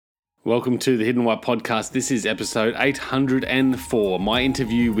Welcome to the Hidden White Podcast. This is episode 804, my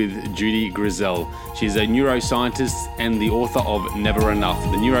interview with Judy Grisel. She's a neuroscientist and the author of Never Enough,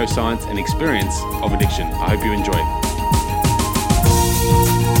 the neuroscience and experience of addiction. I hope you enjoy.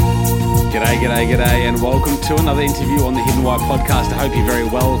 G'day, and welcome to another interview on the Hidden White Podcast. I hope you're very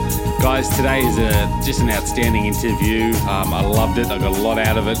well. Guys, today is just an outstanding interview. I loved it. I got a lot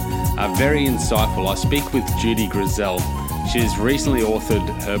out of it. Very insightful. I speak with Judy Grisel. She has recently authored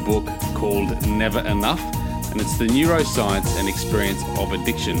her book called Never Enough, and it's the neuroscience and experience of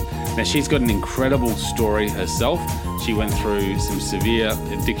addiction. Now, she's got an incredible story herself. She went through some severe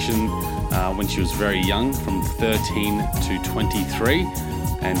addiction when she was very young, from 13 to 23,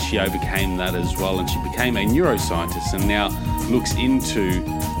 and she overcame that as well, and she became a neuroscientist and now looks into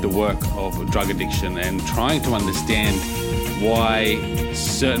the work of drug addiction and trying to understand why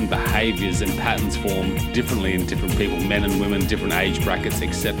certain behaviours and patterns form differently in different people, men and women, different age brackets,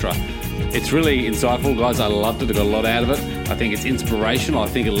 etc. It's really insightful, guys. I loved it. I got a lot out of it. I think it's inspirational. I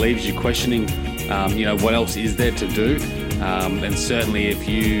think it leaves you questioning, what else is there to do? And certainly if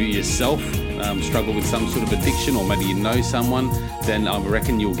you yourself struggle with some sort of addiction, or maybe you know someone, then I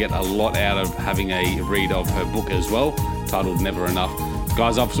reckon you'll get a lot out of having a read of her book as well, titled Never Enough.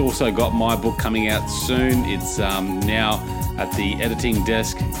 Guys, I've also got my book coming out soon. It's now at the editing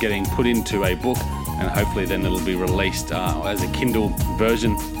desk, getting put into a book, and hopefully then it'll be released as a Kindle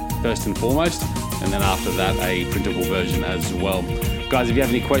version first and foremost, and then after that a printable version as well. Guys, if you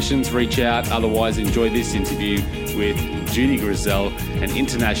have any questions, reach out. Otherwise, enjoy this interview with Judy Grisel, an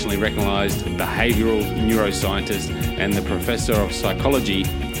internationally recognised behavioural neuroscientist and the Professor of Psychology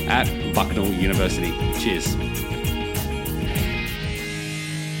at Bucknell University. Cheers.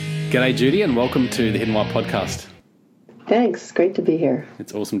 G'day, Judy, and welcome to the Hidden White Podcast. Thanks. Great to be here.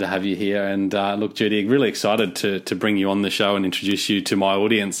 It's awesome to have you here. And look, Judy, really excited to bring you on the show and introduce you to my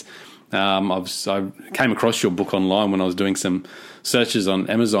audience. I came across your book online when I was doing some searches on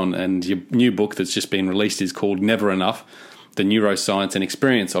Amazon, and your new book that's just been released is called Never Enough, the neuroscience and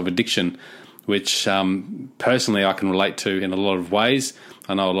experience of addiction, which personally I can relate to in a lot of ways.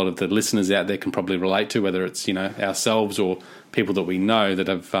 I know a lot of the listeners out there can probably relate to, whether it's ourselves or people that we know that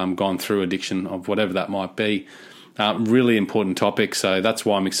have gone through addiction of whatever that might be. Really important topic, so that's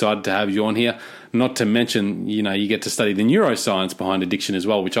why I'm excited to have you on here. Not to mention, you get to study the neuroscience behind addiction as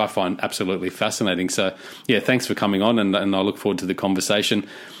well, which I find absolutely fascinating. So, thanks for coming on, and I look forward to the conversation.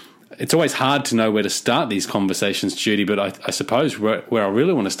 It's always hard to know where to start these conversations, Judy, but I suppose where I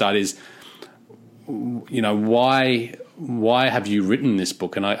really want to start is, why have you written this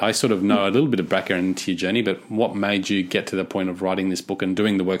book? And I sort of know a little bit of background into your journey, but what made you get to the point of writing this book and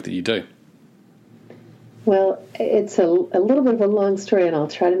doing the work that you do? Well, it's a little bit of a long story, and I'll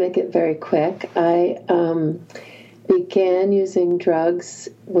try to make it very quick. I began using drugs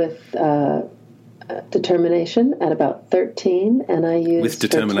with determination at about 13, and I used with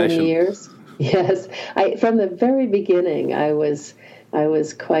determination. For 20 years. Yes, from the very beginning, I was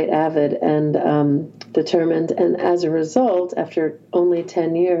quite avid and determined, and as a result, after only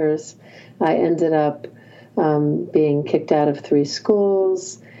 10 years, I ended up being kicked out of 3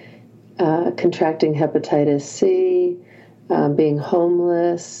 schools. Contracting hepatitis C, being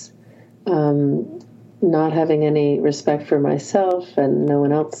homeless, not having any respect for myself, and no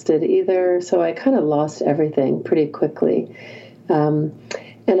one else did either. So I kind of lost everything pretty quickly. And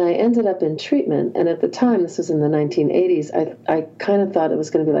I ended up in treatment. And at the time, this was in the 1980s, I kind of thought it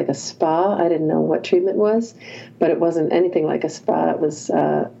was going to be like a spa. I didn't know what treatment was, but it wasn't anything like a spa. It was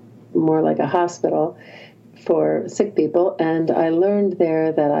more like a hospital for sick people, and I learned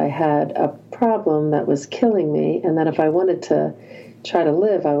there that I had a problem that was killing me, and that if I wanted to try to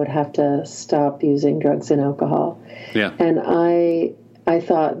live, I would have to stop using drugs and alcohol. Yeah. And I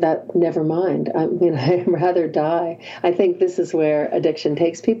thought that, never mind. I'd rather die. I think this is where addiction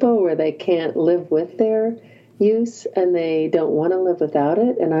takes people, where they can't live with their use and they don't want to live without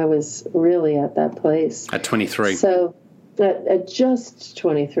it. And I was really at that place. At 23. So at just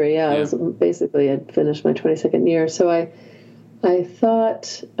 23, I was basically had finished my 22nd year. So I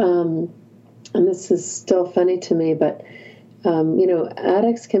thought, and this is still funny to me, but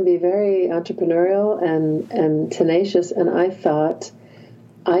addicts can be very entrepreneurial and tenacious. And I thought,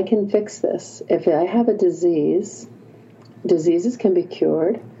 I can fix this. If I have a diseases can be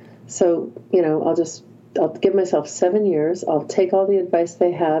cured. So I'll give myself 7 years. I'll take all the advice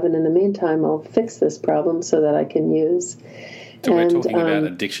they have, and in the meantime, I'll fix this problem so that I can use. So we're talking about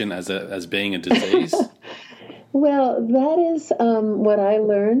addiction as being a disease? Well, that is what I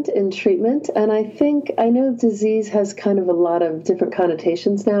learned in treatment, and I know disease has kind of a lot of different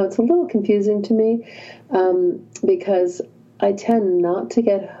connotations now. It's a little confusing to me because I tend not to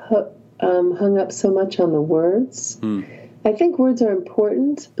get hung up so much on the words. I think words are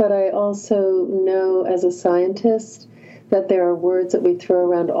important, but I also know as a scientist that there are words that we throw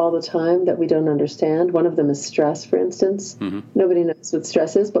around all the time that we don't understand. One of them is stress, for instance. Nobody knows what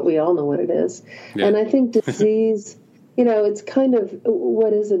stress is, but we all know what it is. Yeah. And I think disease, it's kind of,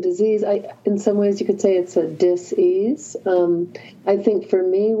 what is a disease? In some ways you could say it's a dis-ease. I think for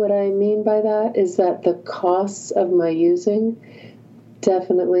me, what I mean by that is that the costs of my using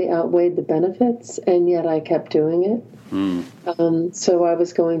definitely outweighed the benefits, and yet I kept doing it. So I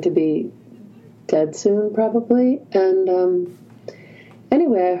was going to be dead soon, probably. And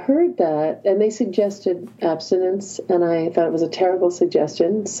anyway, I heard that, and they suggested abstinence, and I thought it was a terrible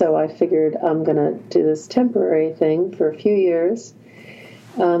suggestion. So I figured I'm going to do this temporary thing for a few years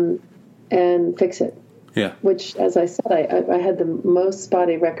and fix it. Yeah. Which, as I said, I had the most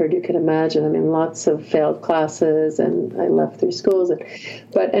spotty record you could imagine. I mean, lots of failed classes, and I left through schools.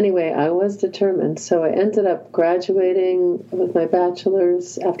 But anyway, I was determined. So I ended up graduating with my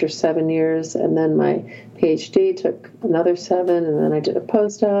bachelor's after 7 years, and then my PhD took another 7, and then I did a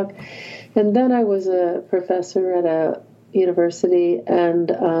postdoc. And then I was a professor at a university,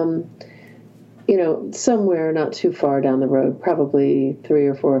 and somewhere not too far down the road, probably 3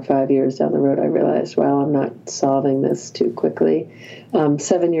 or 4 or 5 years down the road, I realized, wow, I'm not solving this too quickly.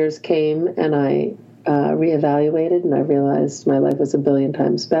 7 years came, and I reevaluated, and I realized my life was a billion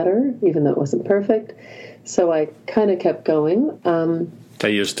times better, even though it wasn't perfect. So I kind of kept going. So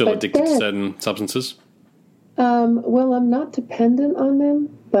you're still addicted to certain substances? Well, I'm not dependent on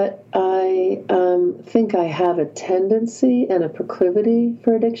them, but I think I have a tendency and a proclivity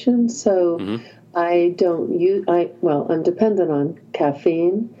for addiction. So I don't use, I'm dependent on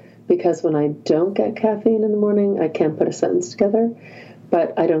caffeine, because when I don't get caffeine in the morning, I can't put a sentence together.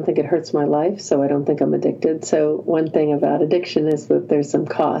 But I don't think it hurts my life, so I don't think I'm addicted. So one thing about addiction is that there's some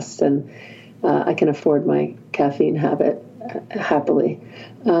cost, and I can afford my caffeine habit happily.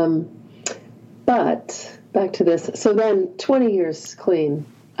 But back to this. So then 20 years clean,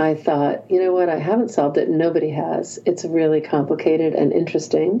 I thought, you know what, I haven't solved it. Nobody has. It's really complicated and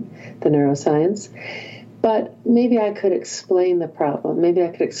interesting, the neuroscience. But maybe I could explain the problem. Maybe I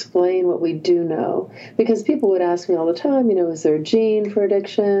could explain what we do know. Because people would ask me all the time, is there a gene for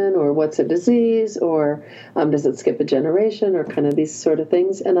addiction? Or what's a disease? Or does it skip a generation? Or kind of these sort of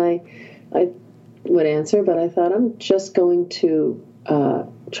things. And I would answer, but I thought I'm just going to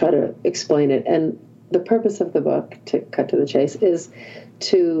try to explain it. And the purpose of the book, to cut to the chase, is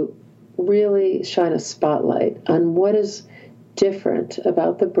to really shine a spotlight on what is different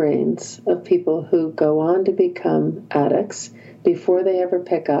about the brains of people who go on to become addicts before they ever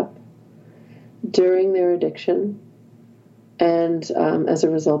pick up, during their addiction, and as a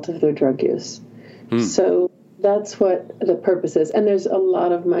result of their drug use. So that's what the purpose is. And there's a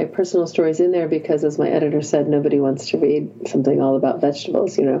lot of my personal stories in there because, as my editor said, nobody wants to read something all about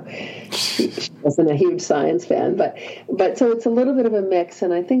vegetables, She wasn't a huge science fan. But so it's a little bit of a mix,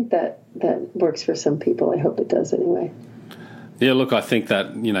 and I think that works for some people. I hope it does anyway. Yeah, look, I think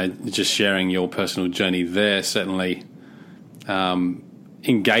that, just sharing your personal journey there certainly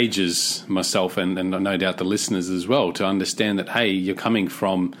engages myself and no doubt the listeners as well, to understand that, hey, you're coming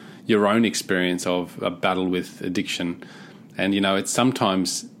from your own experience of a battle with addiction. And, it's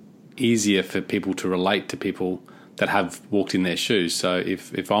sometimes easier for people to relate to people that have walked in their shoes. So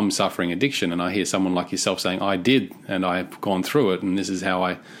if I'm suffering addiction and I hear someone like yourself saying, I did, and I've gone through it, and this is how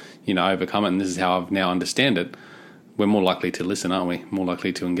I, overcome it, and this is how I now understand it, we're more likely to listen, aren't we? More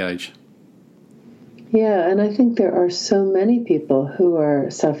likely to engage. Yeah, and I think there are so many people who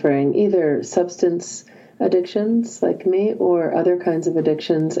are suffering either substance addictions like me or other kinds of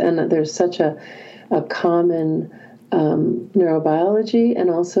addictions, and there's such a common neurobiology and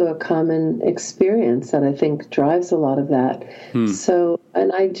also a common experience that I think drives a lot of that. So,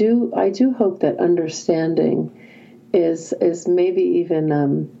 and I do hope that understanding is maybe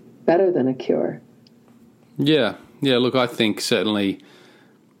even better than a cure. Yeah. Look, I think certainly,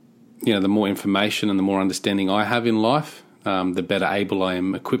 the more information and the more understanding I have in life, the better able I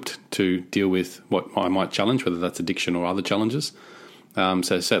am equipped to deal with what I might challenge, whether that's addiction or other challenges. So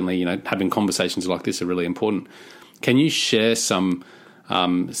certainly, having conversations like this are really important. Can you share some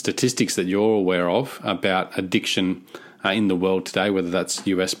statistics that you're aware of about addiction in the world today, whether that's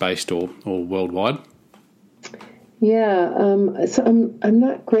US-based or worldwide? Yeah, so I'm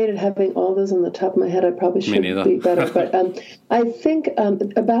not great at having all those on the top of my head. I probably should be better. But I think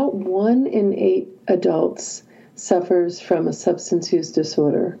about 1 in 8 adults suffers from a substance use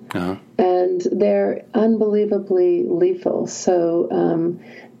disorder. And they're unbelievably lethal. So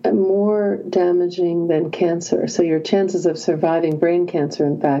more damaging than cancer. So your chances of surviving brain cancer,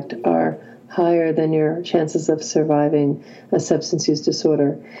 in fact, are higher than your chances of surviving a substance use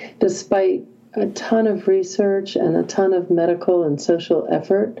disorder. Despite a ton of research and a ton of medical and social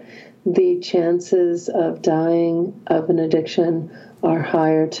effort, the chances of dying of an addiction are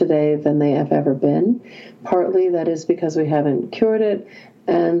higher today than they have ever been. Partly that is because we haven't cured it,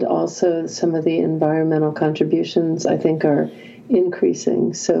 and also some of the environmental contributions, I think, are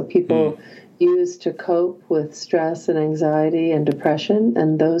increasing. So people use to cope with stress and anxiety and depression,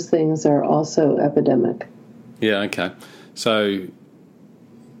 and those things are also epidemic. Yeah, okay. So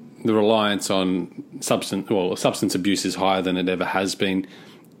the reliance on substance abuse is higher than it ever has been,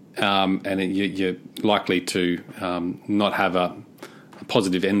 and you're likely to not have a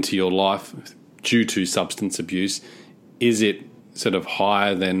positive end to your life due to substance abuse. Is it sort of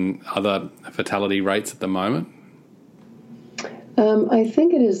higher than other fatality rates at the moment? I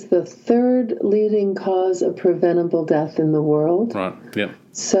think it is the third leading cause of preventable death in the world. Right, yeah.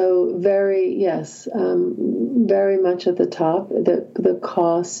 So very much at the top. The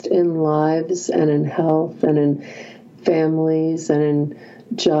cost in lives and in health and in families and in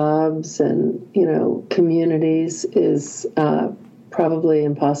jobs and, communities is probably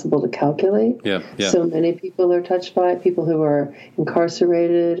impossible to calculate. Yeah. So many people are touched by it. People who are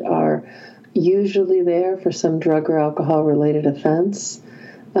incarcerated are usually there for some drug or alcohol-related offense.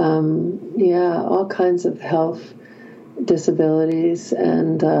 All kinds of health disabilities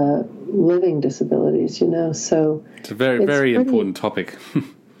and living disabilities, So it's a very important topic.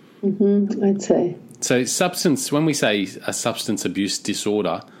 I'd say. So when we say a substance abuse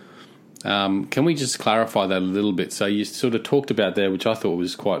disorder, can we just clarify that a little bit? So you sort of talked about there, which I thought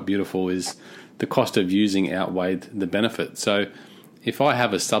was quite beautiful, is the cost of using outweighed the benefit. So if I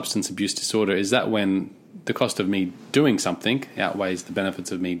have a substance abuse disorder, is that when the cost of me doing something outweighs the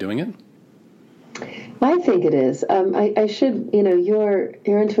benefits of me doing it? I think it is. I should, your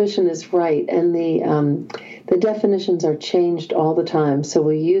intuition is right, and the definitions are changed all the time. So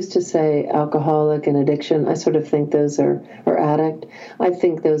we used to say alcoholic and addiction. I sort of think those are, or addict. I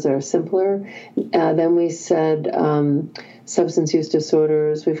think those are simpler. Then we said substance use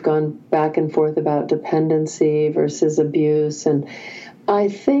disorders. We've gone back and forth about dependency versus abuse, and I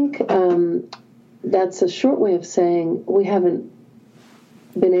think that's a short way of saying we haven't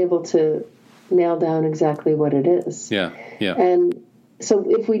been able to nail down exactly what it is. Yeah. And so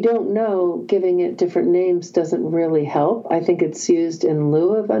if we don't know, giving it different names doesn't really help. I think it's used in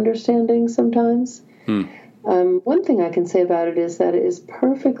lieu of understanding sometimes. One thing I can say about it is that it is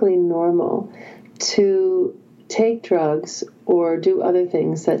perfectly normal to take drugs or do other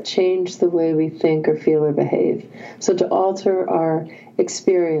things that change the way we think or feel or behave. So to alter our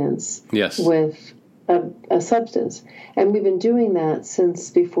experience with a substance. And we've been doing that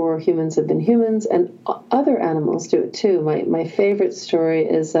since before humans have been humans, and other animals do it too. My favorite story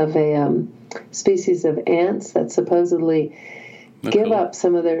is of a species of ants that supposedly give up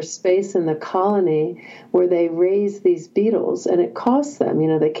some of their space in the colony where they raise these beetles, and it costs them.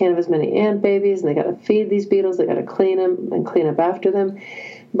 They can't have as many ant babies, and they got to feed these beetles, they got to clean them and clean up after them.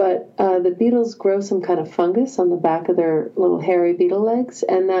 But the beetles grow some kind of fungus on the back of their little hairy beetle legs,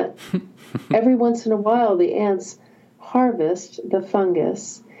 and that every once in a while the ants harvest the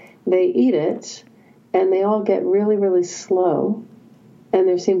fungus, they eat it, and they all get really, really slow, and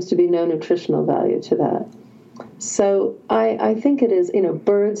there seems to be no nutritional value to that. So I think it is,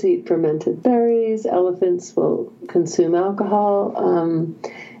 birds eat fermented berries, elephants will consume alcohol,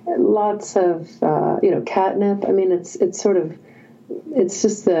 lots of, catnip. I mean, it's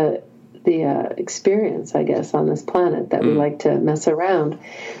just the experience, I guess, on this planet that we like to mess around.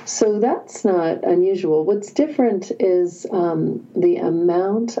 So that's not unusual. What's different is the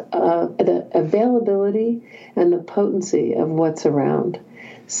amount of the availability and the potency of what's around.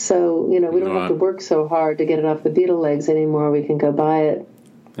 So, we don't have to work so hard to get it off the beetle legs anymore. We can go buy it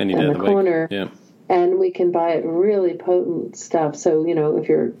in the corner. Yeah. And we can buy it really potent stuff. So, if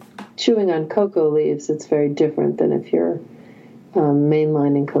you're chewing on cocoa leaves, it's very different than if you're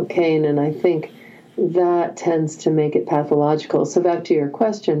mainlining cocaine, and I think that tends to make it pathological. So back to your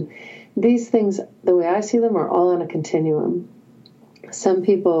question, these things, the way I see them, are all on a continuum. Some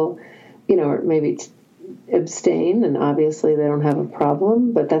people, maybe abstain, and obviously they don't have a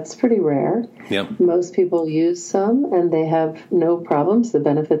problem, but that's pretty rare. Yep. Most people use some, and they have no problems. The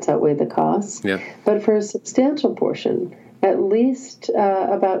benefits outweigh the costs. Yep. But for a substantial portion, at least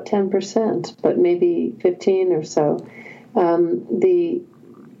about 10%, but maybe 15 or so,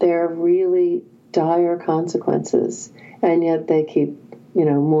 there are really dire consequences, and yet they keep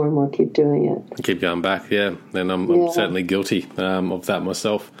more and more keep doing it. Keep going back, yeah. And I'm certainly guilty of that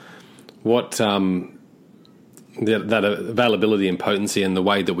myself. What that availability and potency and the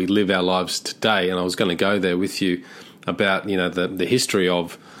way that we live our lives today, and I was going to go there with you about the history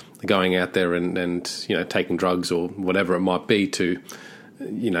of going out there and taking drugs or whatever it might be to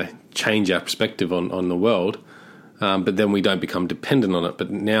change our perspective on the world, but then we don't become dependent on it.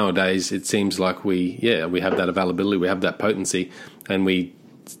 But nowadays it seems like we have that availability, we have that potency, and we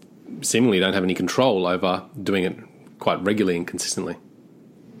seemingly don't have any control over doing it quite regularly and consistently.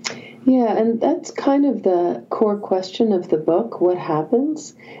 Yeah, and that's kind of the core question of the book, what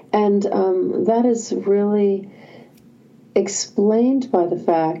happens? And that is really explained by the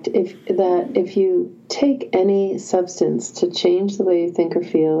fact if you take any substance to change the way you think or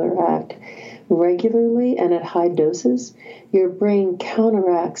feel or act regularly and at high doses, your brain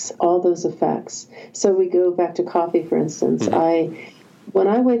counteracts all those effects. So we go back to coffee, for instance. When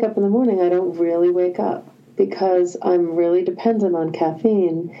I wake up in the morning, I don't really wake up, because I'm really dependent on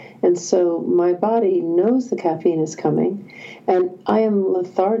caffeine. And so my body knows the caffeine is coming, and I am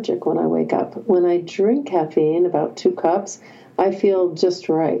lethargic when I wake up. When I drink caffeine, about 2 cups, I feel just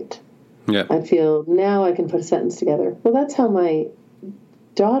right. Yeah. I feel now I can put a sentence together. Well, that's how my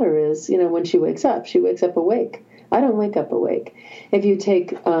daughter is, when she wakes up awake. I don't wake up awake. If you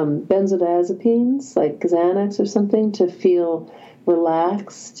take benzodiazepines, like Xanax or something, to feel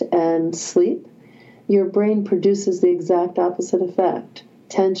relaxed and sleep, your brain produces the exact opposite effect: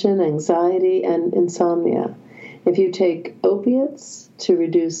 tension, anxiety, and insomnia. If you take opiates to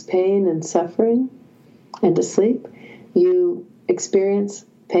reduce pain and suffering and to sleep, you experience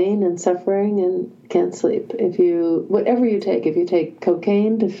pain and suffering and can't sleep. If you take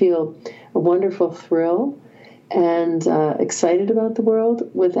cocaine to feel a wonderful thrill and excited about the world,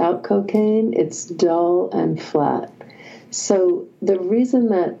 without cocaine, it's dull and flat. So the reason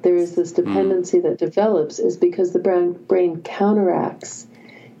that there is this dependency that develops is because the brain counteracts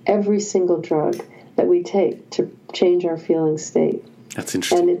every single drug that we take to change our feeling state. That's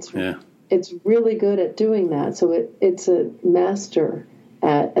interesting. And it's really good at doing that. So it's a master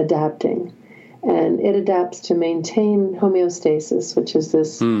at adapting. And it adapts to maintain homeostasis, which is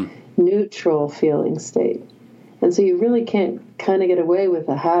this neutral feeling state. And so you really can't kind of get away with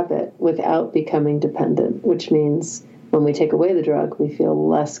a habit without becoming dependent, which means when we take away the drug, we feel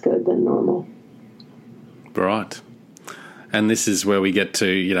less good than normal. Right. And this is where we get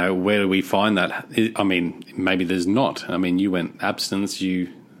to, where do we find that? I mean, maybe there's not. I mean, you went abstinence,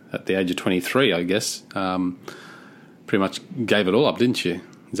 at the age of 23, I guess, pretty much gave it all up, didn't you?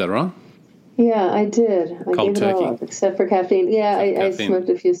 Is that right? Yeah, I did. I Cold gave it all turkey. up, except for caffeine. Yeah, I smoked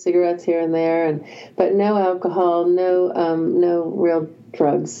a few cigarettes here and there, but no alcohol, no real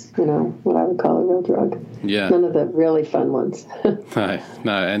drugs, what I would call a real drug. Yeah. None of the really fun ones. No,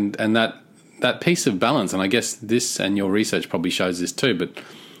 and that piece of balance, and I guess this and your research probably shows this too, but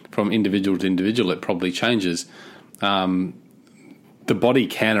from individual to individual, it probably changes. The body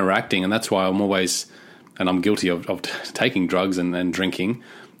counteracting, and that's why I'm always, and I'm guilty of taking drugs and drinking,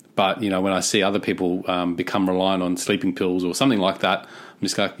 but, when I see other people become reliant on sleeping pills or something like that, I'm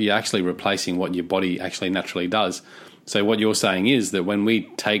just like, you're actually replacing what your body actually naturally does. So what you're saying is that when we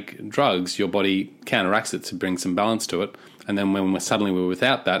take drugs, your body counteracts it to bring some balance to it. And then when we're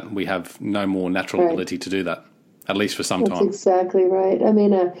without that, we have no more natural ability to do that, at least for some time. That's exactly right. I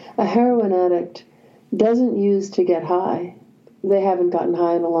mean, a heroin addict doesn't use to get high. They haven't gotten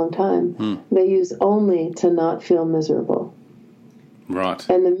high in a long time. They use only to not feel miserable. Right.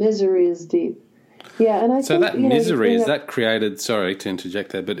 And the misery is deep. Yeah, and I so think, that misery, is that created, sorry to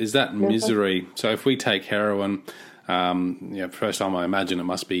interject there, but is that misery, so if we take heroin, first time I imagine it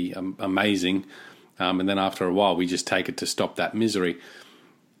must be amazing, and then after a while we just take it to stop that misery.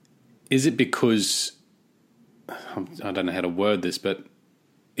 Is it because, I don't know how to word this, but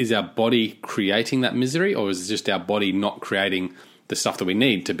is our body creating that misery, or is it just our body not creating the stuff that we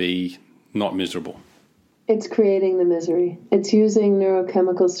need to be not miserable? It's creating the misery. It's using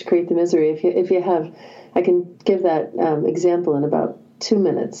neurochemicals to create the misery. If you have, I can give that example in about 2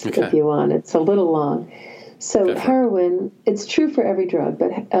 minutes if you want. It's a little long. So heroin, it's true for every drug,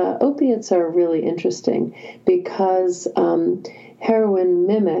 but opiates are really interesting because heroin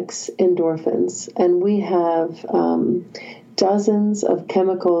mimics endorphins, and we have dozens of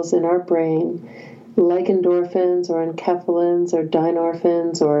chemicals in our brain, like endorphins or enkephalins or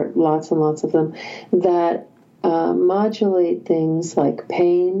dynorphins or lots and lots of them, that modulate things like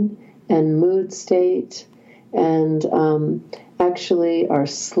pain and mood state and actually our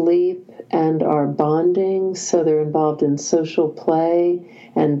sleep and are bonding, so they're involved in social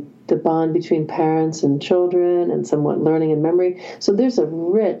play and the bond between parents and children and somewhat learning and memory. So there's a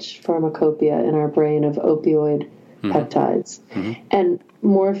rich pharmacopoeia in our brain of opioid peptides. And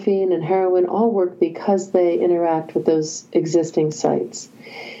morphine and heroin all work because they interact with those existing sites.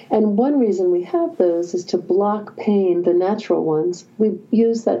 And one reason we have those is to block pain, the natural ones. We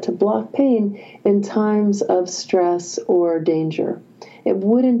use that to block pain in times of stress or danger. It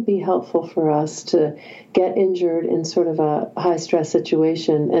wouldn't be helpful for us to get injured in sort of a high-stress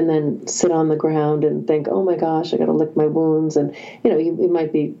situation and then sit on the ground and think, oh, my gosh, I got to lick my wounds. And, you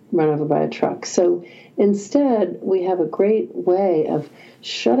might be run over by a truck. So instead, we have a great way of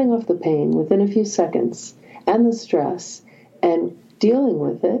shutting off the pain within a few seconds and the stress and dealing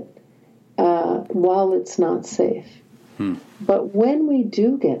with it while it's not safe. But when we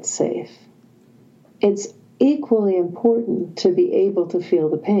do get safe, it's equally important to be able to feel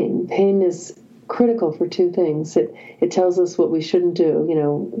the pain. Pain is critical for two things. It tells us what we shouldn't do.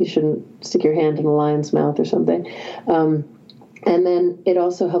 You shouldn't stick your hand in a lion's mouth or something. And then it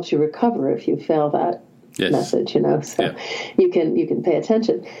also helps you recover if you fail that message, So you can pay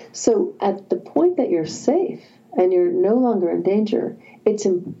attention. So at the point that you're safe and you're no longer in danger, it's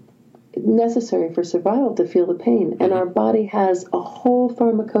necessary for survival to feel the pain. And our body has a whole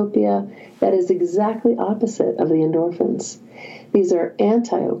pharmacopoeia that is exactly opposite of the endorphins. These are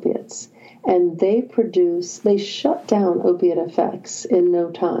anti-opiates, and they shut down opiate effects in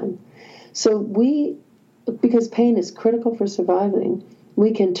no time. So because pain is critical for surviving,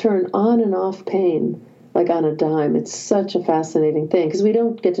 we can turn on and off pain like on a dime. It's such a fascinating thing because we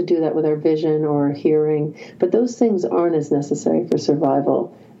don't get to do that with our vision or our hearing, but those things aren't as necessary for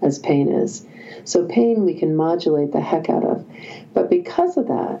survival as pain is. So pain we can modulate the heck out of. But because of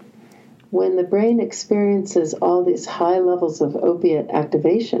that, when the brain experiences all these high levels of opiate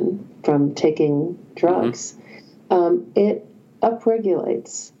activation from taking drugs, it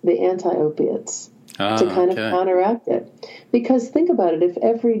upregulates the anti-opiates to kind of counteract it. Because think about it, if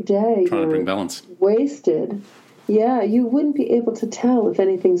every day trying to bring balance, wasted, you wouldn't be able to tell if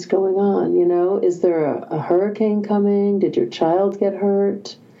anything's going on. Is there a hurricane coming? Did your child get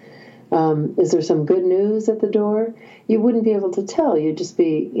hurt? Is there some good news at the door? You wouldn't be able to tell. You'd just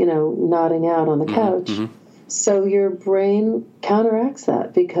be, nodding out on the couch. So your brain counteracts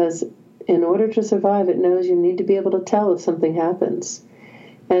that because in order to survive, it knows you need to be able to tell if something happens.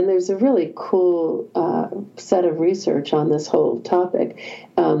 And there's a really cool set of research on this whole topic.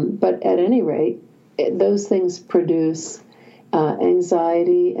 But at any rate, those things produce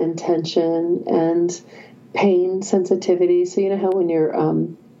anxiety and tension and pain sensitivity. So you know how when you're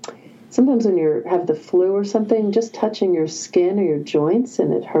sometimes when you have the flu or something, just touching your skin or your joints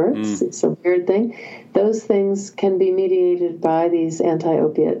and it hurts. It's a weird thing. Those things can be mediated by these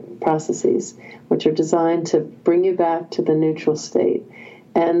anti-opiate processes, which are designed to bring you back to the neutral state.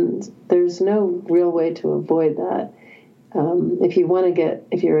 And there's no real way to avoid that. If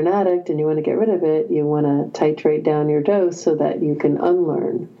you're an addict and you want to get rid of it, you want to titrate down your dose so that you can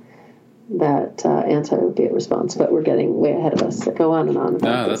unlearn that anti-opiate response. But we're getting way ahead of us. So go on and on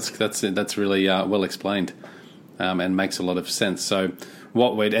about this. That's really well explained, and makes a lot of sense. So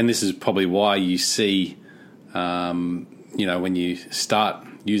and this is probably why you see, when you start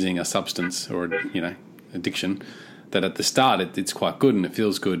using a substance or addiction, that at the start it's quite good and it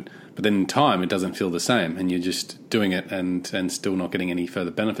feels good, but then in time it doesn't feel the same, and you're just doing it and still not getting any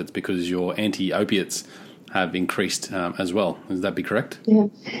further benefits because your anti-opiates have increased as well. Would that be correct? Yeah.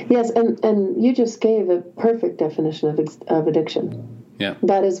 Yes, and you just gave a perfect definition of addiction. Yeah.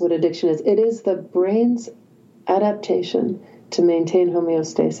 That is what addiction is. It is the brain's adaptation to maintain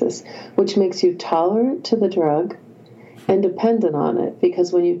homeostasis, which makes you tolerant to the drug and dependent on it,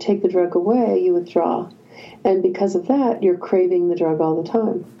 because when you take the drug away, you withdraw. And because of that, you're craving the drug all the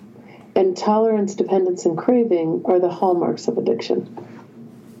time. And tolerance, dependence, and craving are the hallmarks of addiction.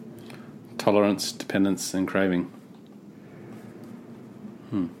 Tolerance, dependence, and craving.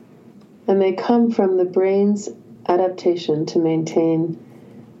 And they come from the brain's adaptation to maintain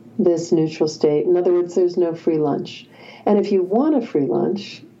this neutral state. In other words, there's no free lunch. And if you want a free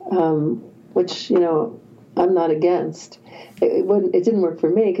lunch, which, I'm not against, it didn't work for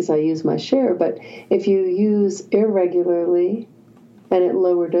me because I use my share, but if you use irregularly and at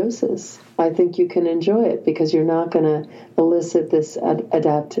lower doses, I think you can enjoy it because you're not going to elicit this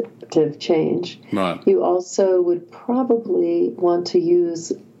adaptive change. Right. You also would probably want to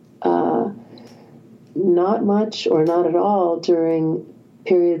use not much or not at all during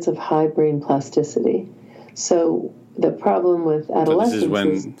periods of high brain plasticity. So the problem with adolescence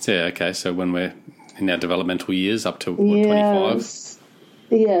so when we're in our developmental years up to 25?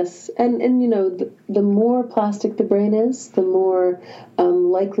 Yes, and the more plastic the brain is, the more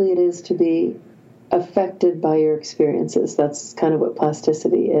likely it is to be affected by your experiences. That's kind of what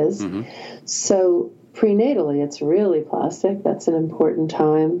plasticity is. Mm-hmm. So prenatally, it's really plastic. That's an important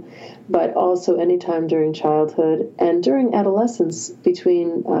time, but also any time during childhood and during adolescence,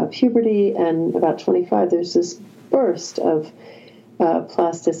 between puberty and about 25, there's this burst of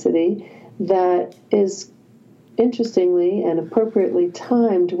plasticity that is interestingly and appropriately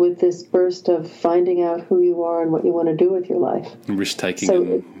timed with this burst of finding out who you are and what you want to do with your life. Risk-taking.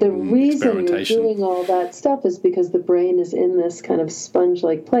 So the reason you're doing all that stuff is because the brain is in this kind of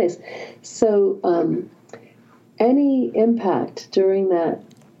sponge-like place. So any impact during that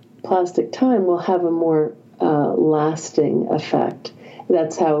plastic time will have a more lasting effect.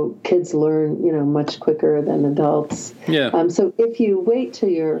 That's how kids learn, much quicker than adults. Yeah. So if you wait till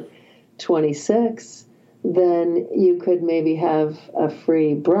you're 26, then you could maybe have a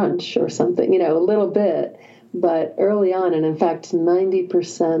free brunch or something, a little bit. But early on, and in fact,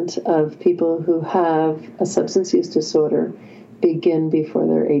 90% of people who have a substance use disorder begin before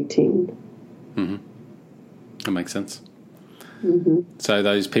they're 18. Mm-hmm. That makes sense. Mm-hmm. So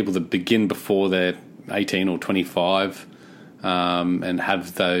those people that begin before they're 18 or 25 and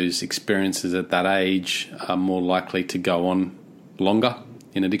have those experiences at that age are more likely to go on longer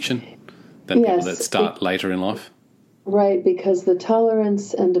in addiction than people that start later in life? Right, because the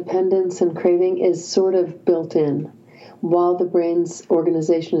tolerance and dependence and craving is sort of built in. While the brain's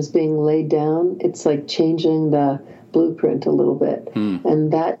organization is being laid down, it's like changing the blueprint a little bit.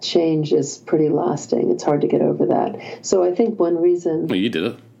 And that change is pretty lasting. It's hard to get over that. So I think one reason... Well, you did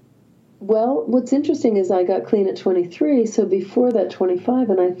it. Well, what's interesting is I got clean at 23, so before that 25,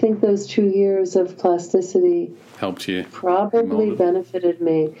 and I think those 2 years of plasticity helped you. Probably benefited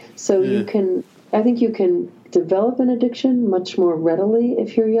me. So I think you can develop an addiction much more readily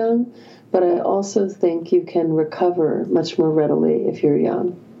if you're young, but I also think you can recover much more readily if you're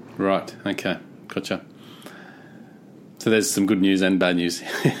young. Right, okay, gotcha. So there's some good news and bad news.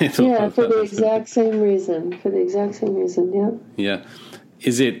 Yeah, for the exact same reason. Yeah.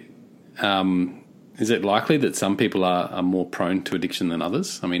 Is it likely that some people are more prone to addiction than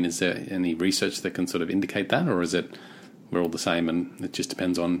others? I mean, is there any research that can sort of indicate that, or is it we're all the same and it just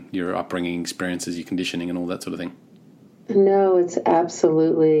depends on your upbringing, experiences, your conditioning and all that sort of thing? No, it's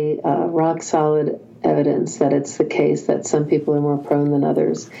absolutely rock solid evidence that it's the case that some people are more prone than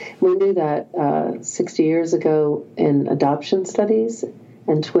others. We knew that 60 years ago in adoption studies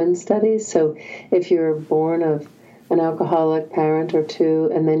and twin studies. So if you're born of an alcoholic parent or two,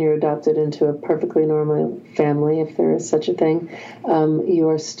 and then you're adopted into a perfectly normal family, if there is such a thing, you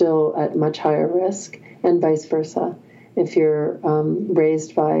are still at much higher risk, and vice versa. If you're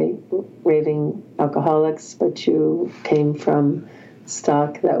raised by raving alcoholics, but you came from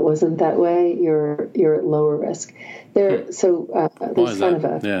stock that wasn't that way, you're at lower risk. There's kind of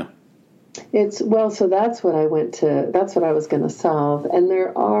a so that's what I was going to solve, and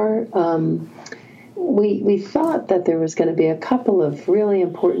there are. We thought that there was going to be a couple of really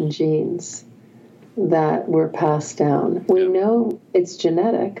important genes that were passed down. We know it's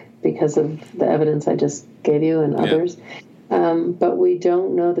genetic because of the evidence I just gave you and others, but we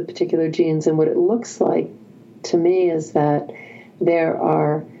don't know the particular genes. And what it looks like to me is that there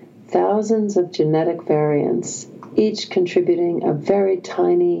are thousands of genetic variants, each contributing a very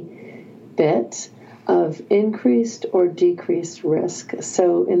tiny bit of increased or decreased risk.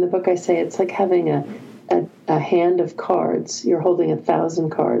 So in the book I say it's like having a hand of cards. You're holding 1,000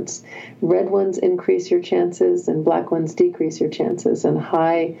 cards. Red ones increase your chances and black ones decrease your chances, and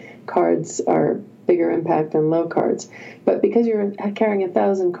high cards are bigger impact than low cards. But because you're carrying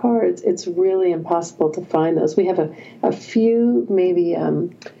 1,000 cards, it's really impossible to find those. We have a few, maybe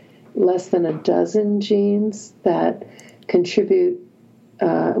less than a dozen genes that contribute.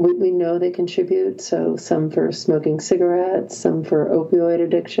 We know they contribute, so some for smoking cigarettes, some for opioid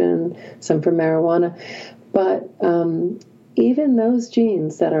addiction, some for marijuana. But even those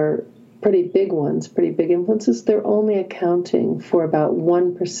genes that are pretty big ones, pretty big influences, they're only accounting for about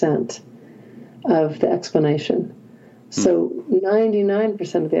 1% of the explanation. So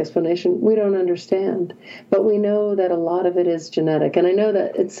 99% of the explanation we don't understand. But we know that a lot of it is genetic. And I know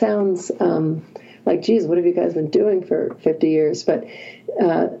that it sounds like, geez, what have you guys been doing for 50 years? But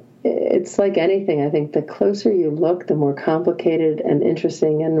it's like anything. I think the closer you look, the more complicated and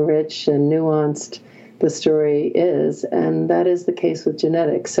interesting and rich and nuanced the story is. And that is the case with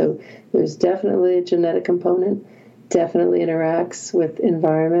genetics. So there's definitely a genetic component, definitely interacts with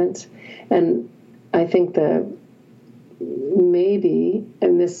environment. And I think maybe,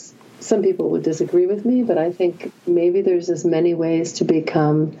 and this some people would disagree with me, but I think maybe there's as many ways to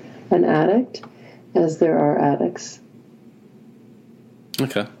become an addict as there are addicts.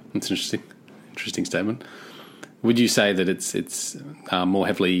 Okay, that's interesting. Interesting statement. Would you say that it's more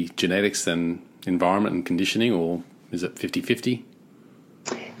heavily genetics than environment and conditioning, or is it 50-50?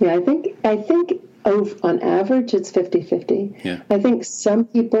 Yeah, I think on average it's 50-50. Yeah. I think some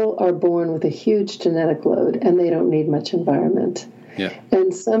people are born with a huge genetic load and they don't need much environment. Yeah.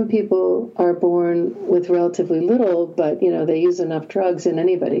 And some people are born with relatively little, but they use enough drugs and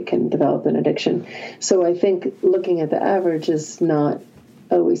anybody can develop an addiction. So I think looking at the average is not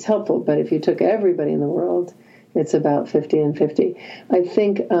always helpful, but if you took everybody in the world, it's about 50 and 50. I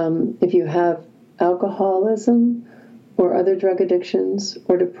think if you have alcoholism or other drug addictions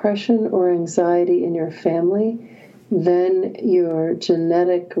or depression or anxiety in your family, then your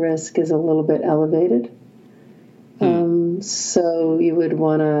genetic risk is a little bit elevated. So you would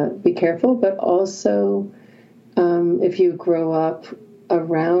want to be careful, but also if you grow up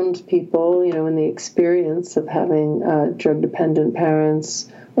around people, in the experience of having drug-dependent parents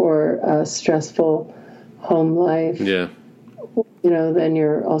or a stressful home life, then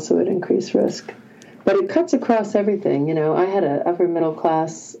you're also at increased risk. But it cuts across everything. I had an upper middle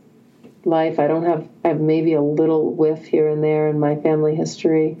class life. I have maybe a little whiff here and there in my family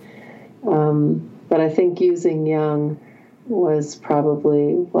history. But I think using young was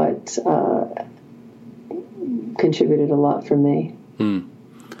probably what contributed a lot for me.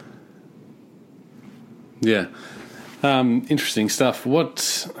 Yeah. Interesting stuff.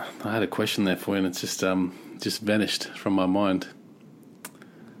 I had a question there for you, and it's just vanished from my mind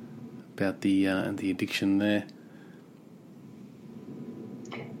about the addiction there.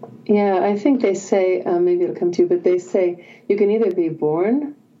 Yeah, I think they say, maybe it'll come to you, but they say you can either be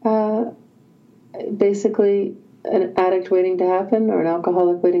born basically an addict waiting to happen or an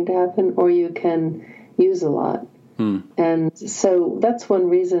alcoholic waiting to happen, or you can use a lot. And so that's one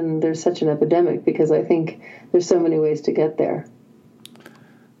reason there's such an epidemic, because I think there's so many ways to get there.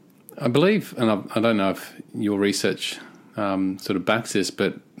 I believe, and I don't know if your research sort of backs this,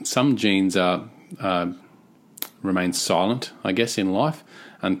 but some genes remain silent, I guess, in life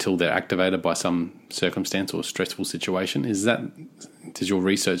until they're activated by some circumstance or stressful situation. Does your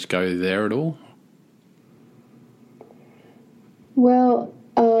research go there at all? Well,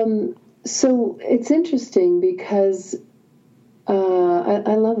 so it's interesting because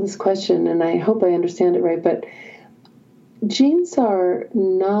I love this question, and I hope I understand it right, but genes are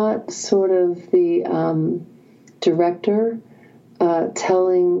not sort of the director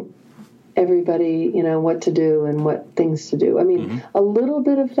telling everybody, what to do and what things to do. I mean, a little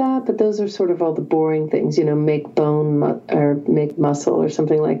bit of that, but those are sort of all the boring things, make bone or make muscle or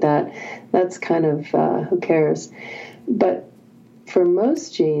something like that. That's kind of who cares. But for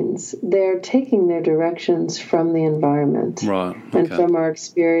most genes, they're taking their directions from the environment, right? Okay. And from our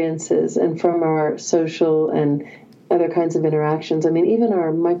experiences and from our social and other kinds of interactions. I mean, even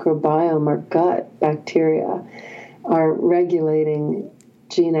our microbiome, our gut bacteria, are regulating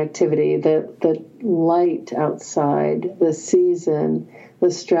gene activity, the light outside, the season,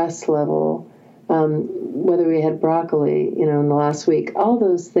 the stress level, whether we had broccoli, in the last week, all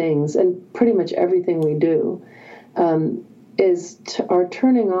those things, and pretty much everything we do, are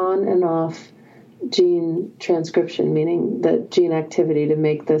turning on and off gene transcription, meaning the gene activity to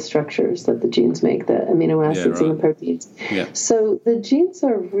make the structures that the genes make, the amino acids and the proteins. Yeah. So the genes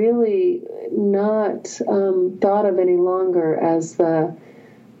are really not thought of any longer as the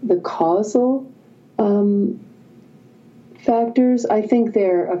causal factors. I think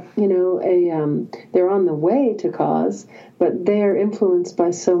they're they're on the way to cause, but they're influenced by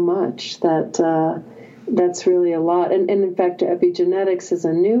so much that that's really a lot. And in fact, epigenetics is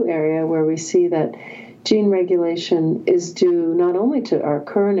a new area where we see that gene regulation is due not only to our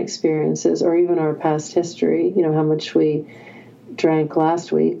current experiences or even our past history, how much we drank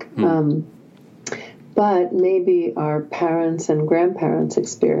last week, but maybe our parents' and grandparents'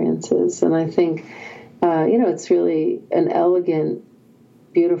 experiences. And I think, it's really an elegant,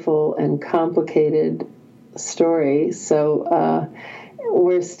 beautiful, and complicated story. So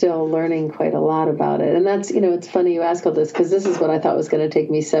we're still learning quite a lot about it. And that's, it's funny you ask all this, because this is what I thought was going to take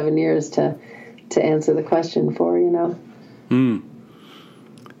me 7 years to answer the question for,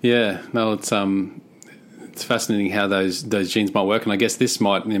 Yeah, no, it's fascinating how those genes might work. And I guess this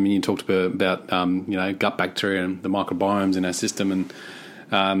might, you talked about gut bacteria and the microbiomes in our system. And,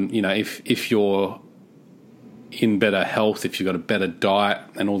 if you're in better health, if you've got a better diet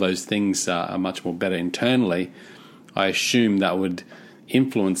and all those things are much more better internally, I assume that would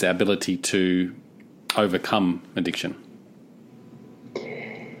influence our ability to overcome addiction.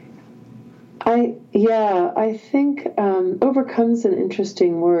 I think overcome's an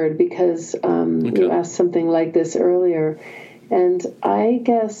interesting word because you asked something like this earlier, and I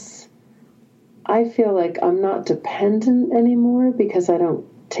guess I feel like I'm not dependent anymore because I don't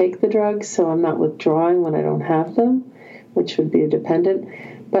take the drugs, so I'm not withdrawing when I don't have them, which would be dependent.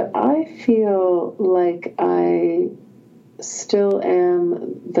 But I feel like I still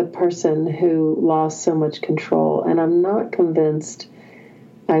am the person who lost so much control, and I'm not convinced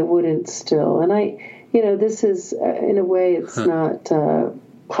I wouldn't still. And this is, in a way, it's not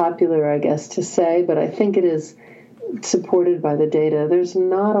popular, I guess, to say, but I think it is supported by the data. There's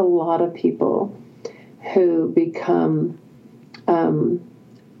not a lot of people who become, who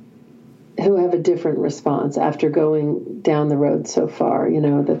have a different response after going down the road so far,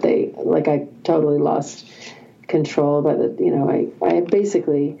 that they, like, I totally lost control by I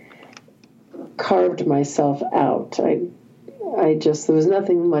basically carved myself out. There was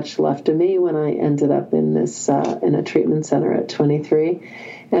nothing much left of me when I ended up in this, in a treatment center at 23.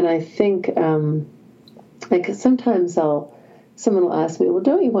 And I think, sometimes someone will ask me, well,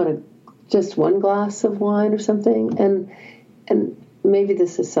 don't you want just one glass of wine or something? And maybe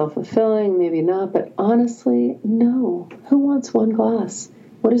this is self-fulfilling, maybe not, but honestly, no. Who wants one glass?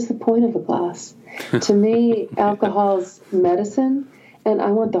 What is the point of a glass? To me, alcohol's medicine, and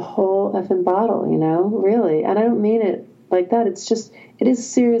I want the whole effing bottle, really. And I don't mean it like that. It's just, it is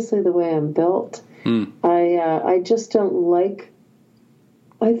seriously the way I'm built. I just don't like,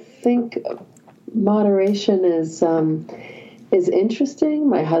 I think moderation is interesting.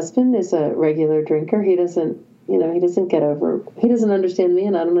 My husband is a regular drinker. He doesn't understand me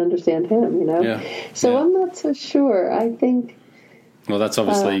and I don't understand him, So I'm not so sure. I think. Well, that's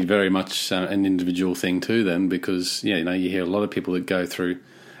obviously very much an individual thing too then, because, you hear a lot of people that go through,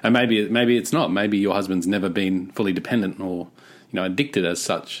 and maybe it's not. Maybe your husband's never been fully dependent or, addicted as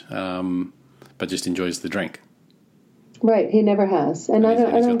such, but just enjoys the drink. Right. He never has. And I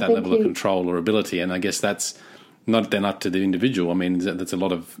don't he's got think that level of control or ability. And I guess that's not then up to the individual. I mean, that's a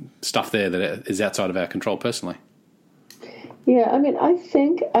lot of stuff there that is outside of our control personally. Yeah. I mean, I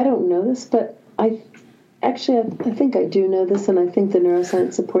don't know this, but I think I do know this, and I think the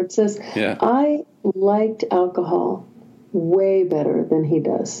neuroscience supports this. Yeah. I liked alcohol way better than he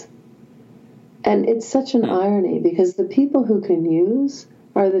does. And it's such an irony because the people who can use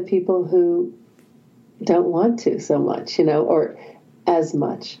are the people who don't want to so much, or as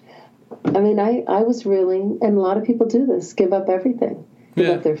much. I mean, I was really, and a lot of people do this, give up everything.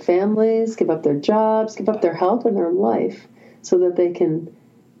 Give up their families, give up their jobs, give up their health and their life so that they can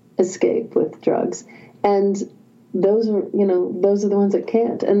escape with drugs. And those are the ones that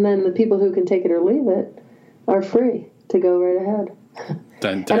can't. And then the people who can take it or leave it are free to go right ahead.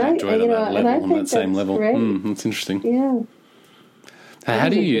 Don't enjoy it on that level, on that same level. That's interesting. Yeah. How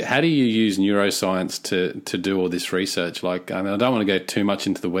do you use neuroscience to do all this research? Like, I mean, I don't want to go too much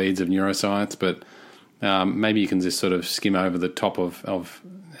into the weeds of neuroscience, but maybe you can just sort of skim over the top of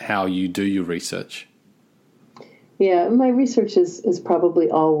how you do your research. Yeah, my research is probably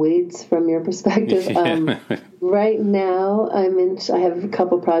all weeds from your perspective. Right now, I have a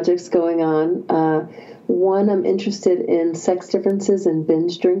couple projects going on. One, I'm interested in sex differences in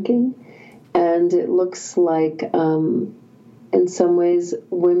binge drinking, and it looks like in some ways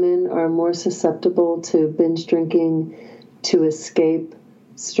women are more susceptible to binge drinking to escape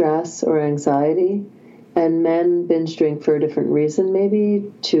stress or anxiety, and men binge drink for a different reason,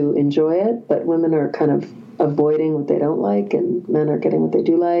 maybe to enjoy it, but women are kind of avoiding what they don't like, and men are getting what they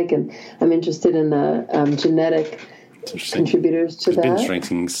do like. And I'm interested in the genetic contributors to that. Binge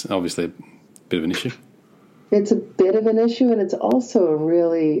drinking's obviously a bit of an issue. It's a bit of an issue, and it's also a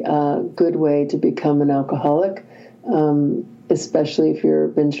really good way to become an alcoholic, especially if you're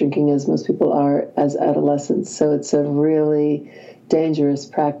binge drinking, as most people are, as adolescents. So it's a really dangerous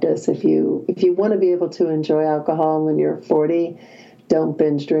practice. If you want to be able to enjoy alcohol when you're 40, don't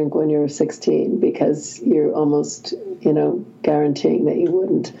binge drink when you're 16, because you're almost, guaranteeing that you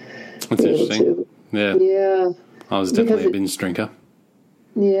wouldn't That's be interesting. able to. Yeah. I was definitely a binge drinker.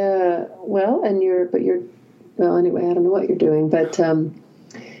 Yeah. Well, well, anyway, I don't know what you're doing, but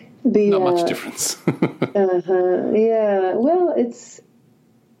not much difference. Yeah. Well,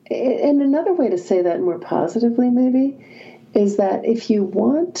 and another way to say that more positively, maybe, is that if you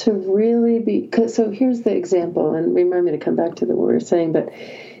want to really so here's the example, and remind me to come back to what we were saying, but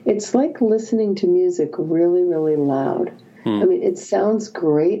it's like listening to music really, really loud. I mean, it sounds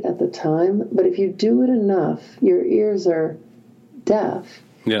great at the time, but if you do it enough, your ears are deaf,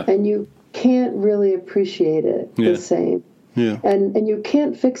 and you can't really appreciate it the same. Yeah. And you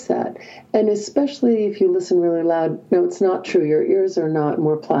can't fix that. And especially if you listen really loud. No, it's not true. Your ears are not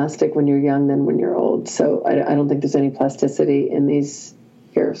more plastic when you're young than when you're old. So I don't think there's any plasticity in these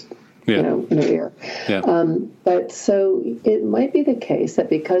ears, Yeah. in your ear. Yeah. But so it might be the case that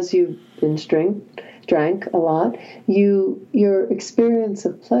because you binge drank a lot, your experience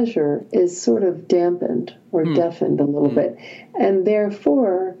of pleasure is sort of dampened or deafened a little bit. And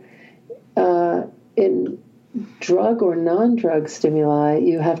therefore, in drug or non-drug stimuli,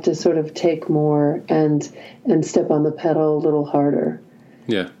 you have to sort of take more and step on the pedal a little harder.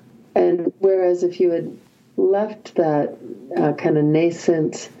 Yeah. And whereas if you had left that kind of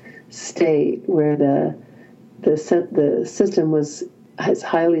nascent state where the system was as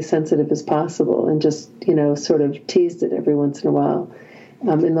highly sensitive as possible and just, sort of teased it every once in a while,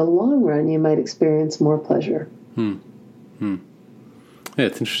 in the long run, you might experience more pleasure. Yeah,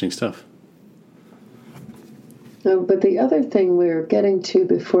 it's interesting stuff. But the other thing we were getting to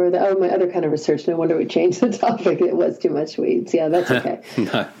before that, my other kind of research, no wonder we changed the topic. It was too much weeds. Yeah, that's okay.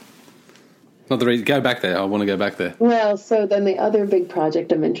 No. Not the reason. Go back there. I want to go back there. Well, so then the other big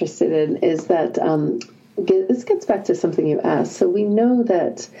project I'm interested in is that, this gets back to something you asked. So we know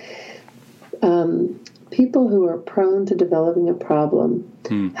that people who are prone to developing a problem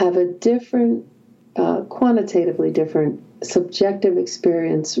have a different, quantitatively different subjective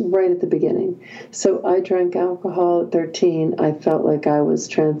experience right at the beginning. So I drank alcohol at 13. I felt like I was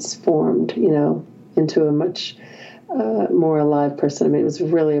transformed, into a much more alive person. I mean, it was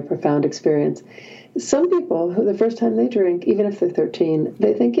really a profound experience. Some people, who the first time they drink, even if they're 13,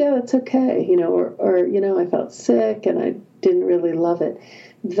 they think, yeah, that's okay, or I felt sick and I didn't really love it.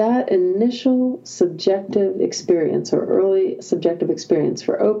 That initial subjective experience or early subjective experience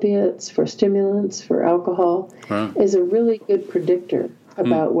for opiates, for stimulants, for alcohol is a really good predictor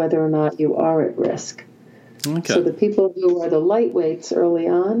about whether or not you are at risk. Okay. So the people who are the lightweights early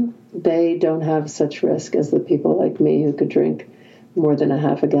on, they don't have such risk as the people like me who could drink more than a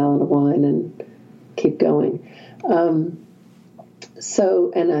half a gallon of wine and keep going. And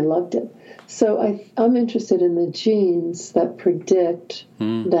I loved it. So I'm interested in the genes that predict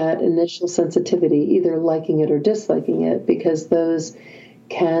that initial sensitivity, either liking it or disliking it, because those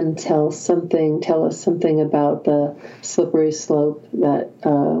can tell us something about the slippery slope that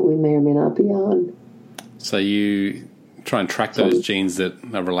we may or may not be on. So you try and track those genes that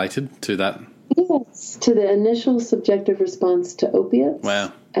are related to that? Yes, to the initial subjective response to opiates.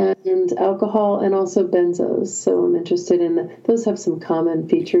 Wow. And alcohol, and also benzos. So I'm interested in those have some common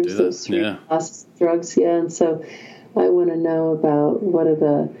features. Those three classes of drugs, And so I want to know about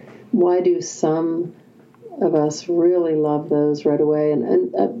why do some of us really love those right away,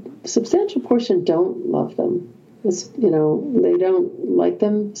 and a substantial portion don't love them. They don't like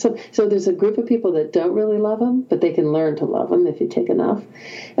them. So there's a group of people that don't really love them, but they can learn to love them if you take enough.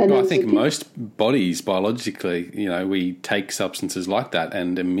 And I think most bodies, biologically, we take substances like that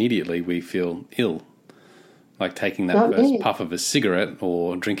and immediately we feel ill. Like taking that first puff of a cigarette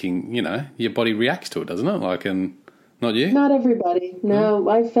or drinking, your body reacts to it, doesn't it? Not you? Not everybody. No,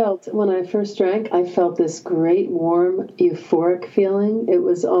 I felt, when I first drank, I felt this great, warm, euphoric feeling. It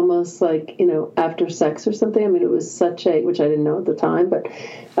was almost like, after sex or something. I mean, it was such which I didn't know at the time, but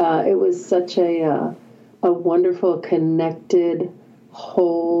it was such a wonderful, connected,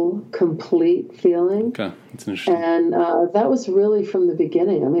 whole, complete feeling. Okay, that's interesting. And that was really from the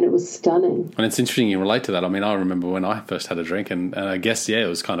beginning. I mean, it was stunning. And it's interesting you relate to that. I mean, I remember when I first had a drink, and I guess, it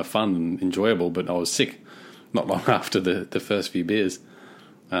was kind of fun and enjoyable, but I was sick not long after the first few beers.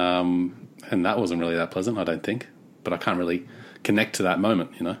 And that wasn't really that pleasant, I don't think. But I can't really connect to that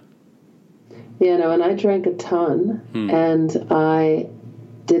moment, Yeah, no, and I drank a ton, and I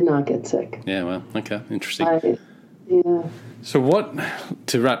did not get sick. Yeah, well, okay, interesting. So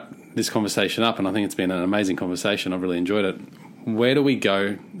to wrap this conversation up, and I think it's been an amazing conversation, I've really enjoyed it, where do we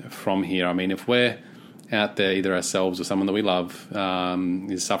go from here? I mean, if we're out there, either ourselves or someone that we love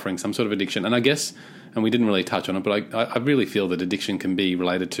is suffering some sort of addiction, and I guess, and we didn't really touch on it, but I really feel that addiction can be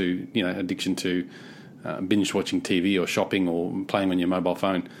related to, addiction to binge watching TV or shopping or playing on your mobile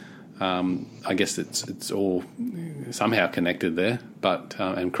phone. I guess it's all somehow connected there, but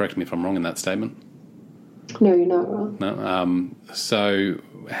and correct me if I'm wrong in that statement. No, you're not wrong. No. So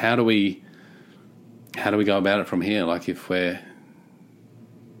how do we go about it from here? Like if we're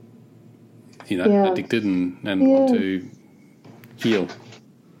addicted and want to heal,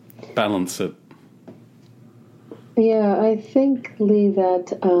 balance it. Yeah, I think, Lee,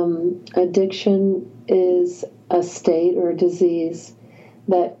 that addiction is a state or a disease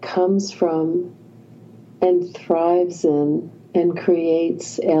that comes from and thrives in and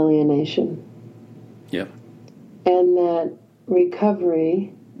creates alienation. Yep. And that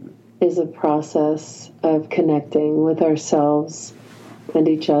recovery is a process of connecting with ourselves and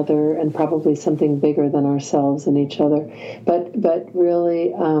each other, and probably something bigger than ourselves and each other. But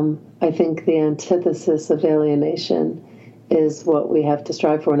really, I think the antithesis of alienation is what we have to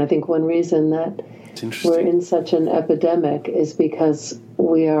strive for. And I think one reason that we're in such an epidemic is because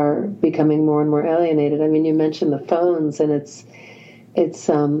we are becoming more and more alienated. I mean, you mentioned the phones, and it's.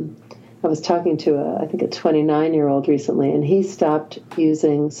 I was talking to I think a 29-year-old recently, and he stopped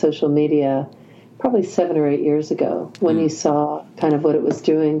using social media probably 7 or 8 years ago when he saw kind of what it was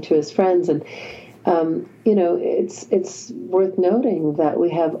doing to his friends. And it's worth noting that we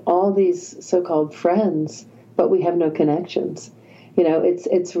have all these so-called friends, but we have no connections.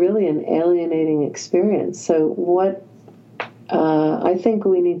 It's really an alienating experience. So what I think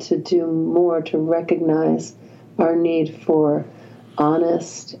we need to do more to recognize our need for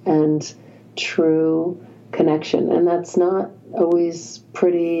honest and true connection. And that's not always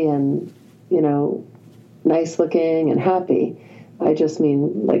pretty and, nice looking and happy. I just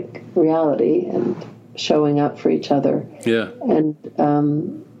mean like reality and showing up for each other. Yeah. And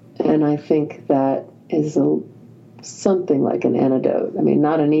I think that is something like an antidote. I mean,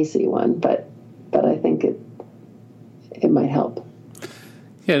 not an easy one, but I think it might help.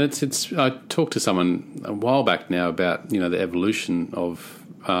 Yeah, it's. I talked to someone a while back now about the evolution of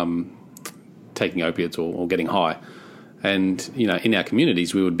taking opiates or getting high, and in our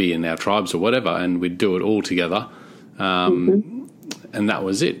communities we would be in our tribes or whatever, and we'd do it all together, and that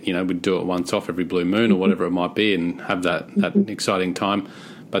was it. We'd do it once off every blue moon or whatever it might be, and have that exciting time.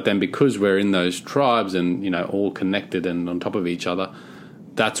 But then because we're in those tribes and all connected and on top of each other,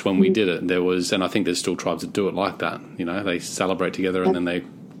 that's when we did it. There was, and I think there's still tribes that do it like that. They celebrate together and then they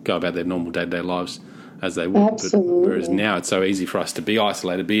go about their normal day-to-day lives as they would. Absolutely. But whereas now it's so easy for us to be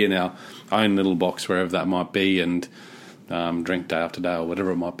isolated, be in our own little box, wherever that might be, and drink day after day or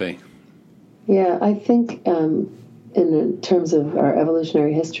whatever it might be. Yeah, I think in terms of our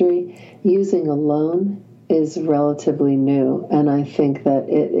evolutionary history, using alone is relatively new. And I think that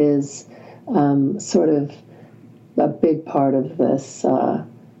it is sort of a big part of this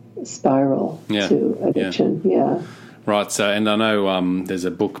spiral to addiction. Yeah. Right. So, and I know there's a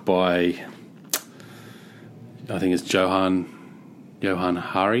book by, I think it's Johan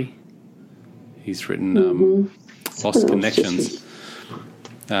Hari. He's written Lost Connections.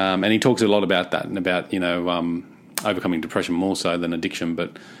 And he talks a lot about that and about, overcoming depression more so than addiction.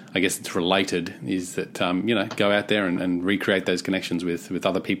 But I guess it's related, is that, go out there and recreate those connections with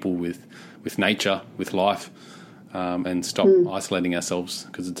other people, with nature, with life. And stop isolating ourselves,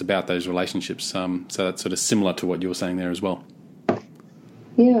 because it's about those relationships. So that's sort of similar to what you were saying there as well.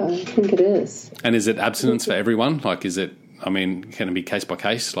 Yeah, I think it is. And is it abstinence for everyone? Like, can it be case by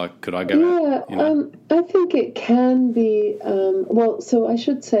case? Like, could I go out? I think it can be. So I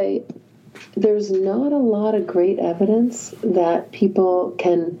should say there's not a lot of great evidence that people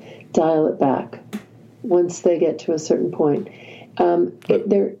can dial it back once they get to a certain point.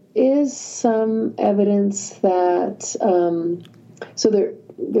 There is some evidence that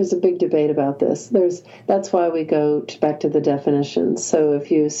there's a big debate about this. That's why we go back to the definitions. So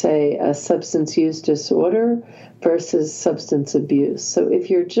if you say a substance use disorder versus substance abuse, so if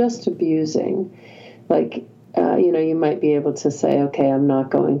you're just abusing, like you might be able to say, okay, I'm not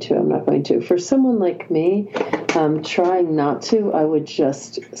going to. For someone like me, trying not to, I would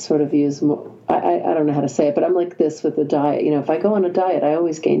just sort of use more. I don't know how to say it, but I'm like this with the diet. If I go on a diet, I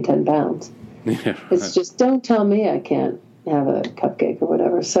always gain 10 pounds. Yeah, it's just, don't tell me I can't have a cupcake or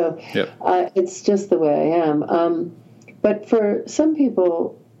whatever. So it's just the way I am. But for some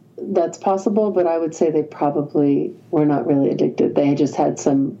people, that's possible, but I would say they probably were not really addicted. They just had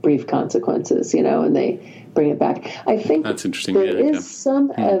some brief consequences, and they bring it back. I think that's interesting. There is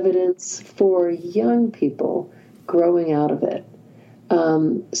some evidence for young people growing out of it.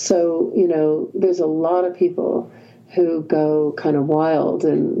 There's a lot of people who go kind of wild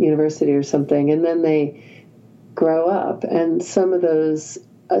in university or something, and then they grow up, and some of those,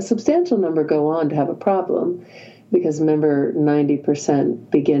 a substantial number go on to have a problem, because remember,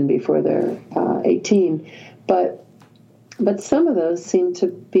 90% begin before they're 18, but some of those seem to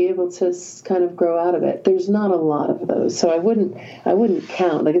be able to kind of grow out of it. There's not a lot of those, so I wouldn't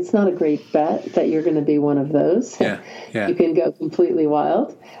count. Like, it's not a great bet that you're going to be one of those. Yeah. You can go completely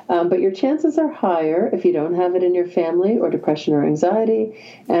wild, but your chances are higher if you don't have it in your family, or depression or anxiety,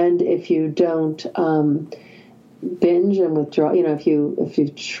 and if you don't binge and withdraw. If you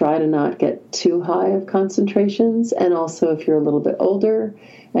try to not get too high of concentrations, and also if you're a little bit older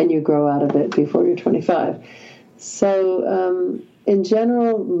and you grow out of it before you're 25. So in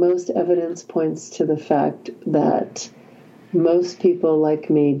general, most evidence points to the fact that most people like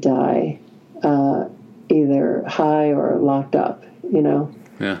me die either high or locked up,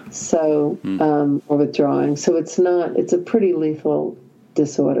 Yeah. So, or withdrawing. So it's a pretty lethal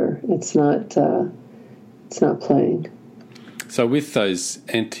disorder. It's not playing. So with those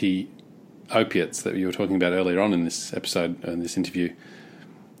anti-opiates that you were talking about earlier on in this episode, in this interview,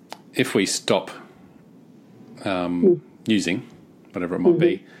 if we stop using, whatever it might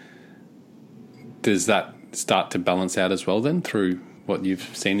be, does that start to balance out as well then through what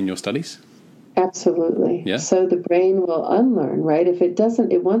you've seen in your studies? Absolutely. Yeah. So the brain will unlearn, right? If it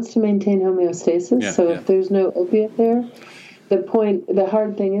doesn't, it wants to maintain homeostasis. Yeah, If there's no opiate there, the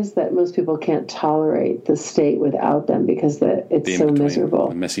hard thing is that most people can't tolerate the state without them because it's so miserable.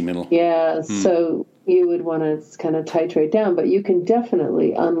 The messy middle. Yeah. So you would want to kind of titrate down, but you can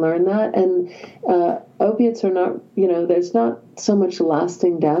definitely unlearn that. And opiates are not, there's not so much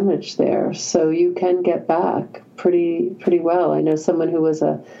lasting damage there. So you can get back pretty well. I know someone who was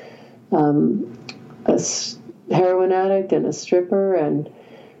a heroin addict and a stripper and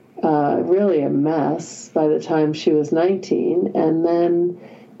really a mess by the time she was 19, and then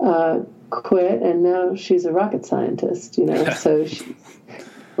quit, and now she's a rocket scientist, so she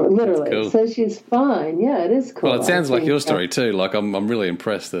literally cool. So she's fine. Yeah, it is cool. Well, it sounds like your story too. Like I'm really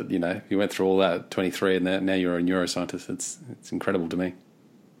impressed that you went through all that at 23 and now you're a neuroscientist. It's incredible to me.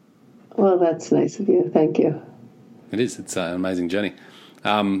 Well, that's nice of you. Thank you. It is. It's an amazing journey.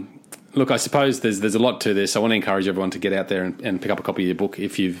 Look, I suppose there's a lot to this. I want to encourage everyone to get out there and pick up a copy of your book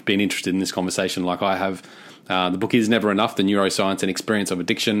if you've been interested in this conversation like I have. The book is Never Enough, The Neuroscience and Experience of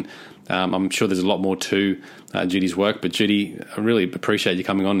Addiction. I'm sure there's a lot more to Judy's work, but Judy, I really appreciate you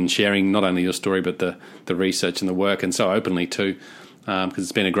coming on and sharing not only your story but the research and the work, and so openly too, because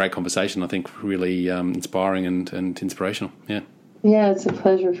it's been a great conversation, I think, really inspiring and inspirational. Yeah. Yeah, it's a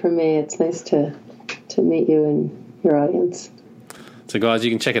pleasure for me. It's nice to meet you and your audience. So, guys, you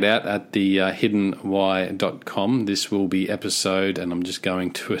can check it out at the hiddenwhy.com. This will be episode, and I'm just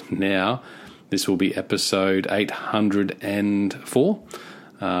going to it now, this will be episode 804,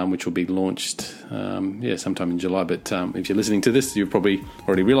 which will be launched, sometime in July. But if you're listening to this, you've probably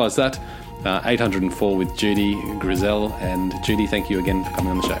already realised that. 804 with Judy Grisel. And Judy, thank you again for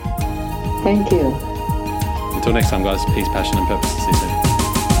coming on the show. Thank you. Until next time, guys, peace, passion, and purpose. See you soon.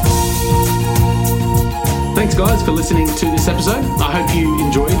 Thanks, guys, for listening to this episode. I hope you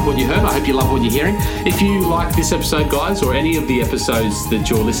enjoyed what you heard. I hope you love what you're hearing. If you like this episode, guys, or any of the episodes that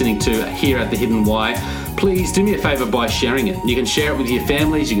you're listening to here at The Hidden Why, please do me a favor by sharing it. You can share it with your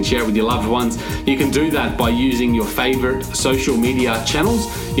families. You can share it with your loved ones. You can do that by using your favorite social media channels,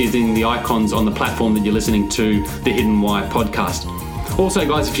 using the icons on the platform that you're listening to The Hidden Why podcast. Also,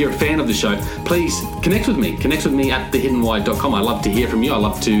 guys, if you're a fan of the show, please connect with me. Connect with me at thehiddenwhy.com. I love to hear from you. I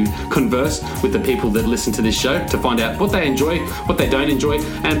love to converse with the people that listen to this show to find out what they enjoy, what they don't enjoy,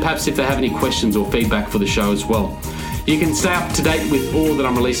 and perhaps if they have any questions or feedback for the show as well. You can stay up to date with all that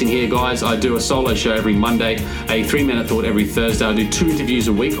I'm releasing here, guys. I do a solo show every Monday, a 3-minute thought every Thursday. I do 2 interviews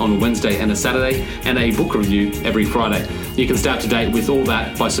a week on a Wednesday and a Saturday, and a book review every Friday. You can stay up to date with all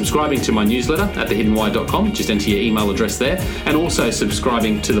that by subscribing to my newsletter at thehiddenwhy.com. Just enter your email address there, and also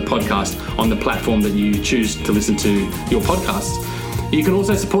subscribing to the podcast on the platform that you choose to listen to your podcasts. You can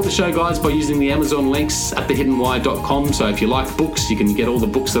also support the show, guys, by using the Amazon links at thehiddenwhy.com. So if you like books, you can get all the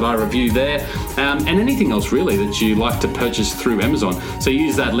books that I review there, and anything else really that you like to purchase through Amazon. So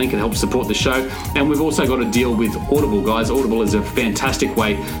use that link, it helps support the show. And we've also got a deal with Audible, guys. Audible is a fantastic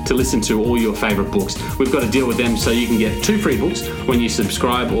way to listen to all your favorite books. We've got a deal with them so you can get 2 free books when you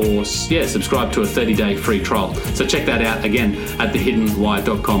subscribe, or subscribe to a 30-day free trial. So check that out again at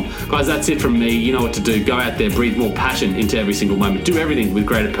thehiddenwhy.com. Guys, that's it from me. You know what to do. Go out there, breathe more passion into every single moment. Do everything with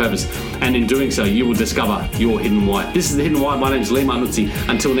greater purpose, and in doing so you will discover your hidden why. This is The Hidden Why. My name is Lee Marnuzzi.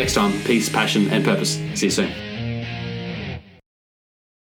 Until next time, peace, passion and purpose. See you soon.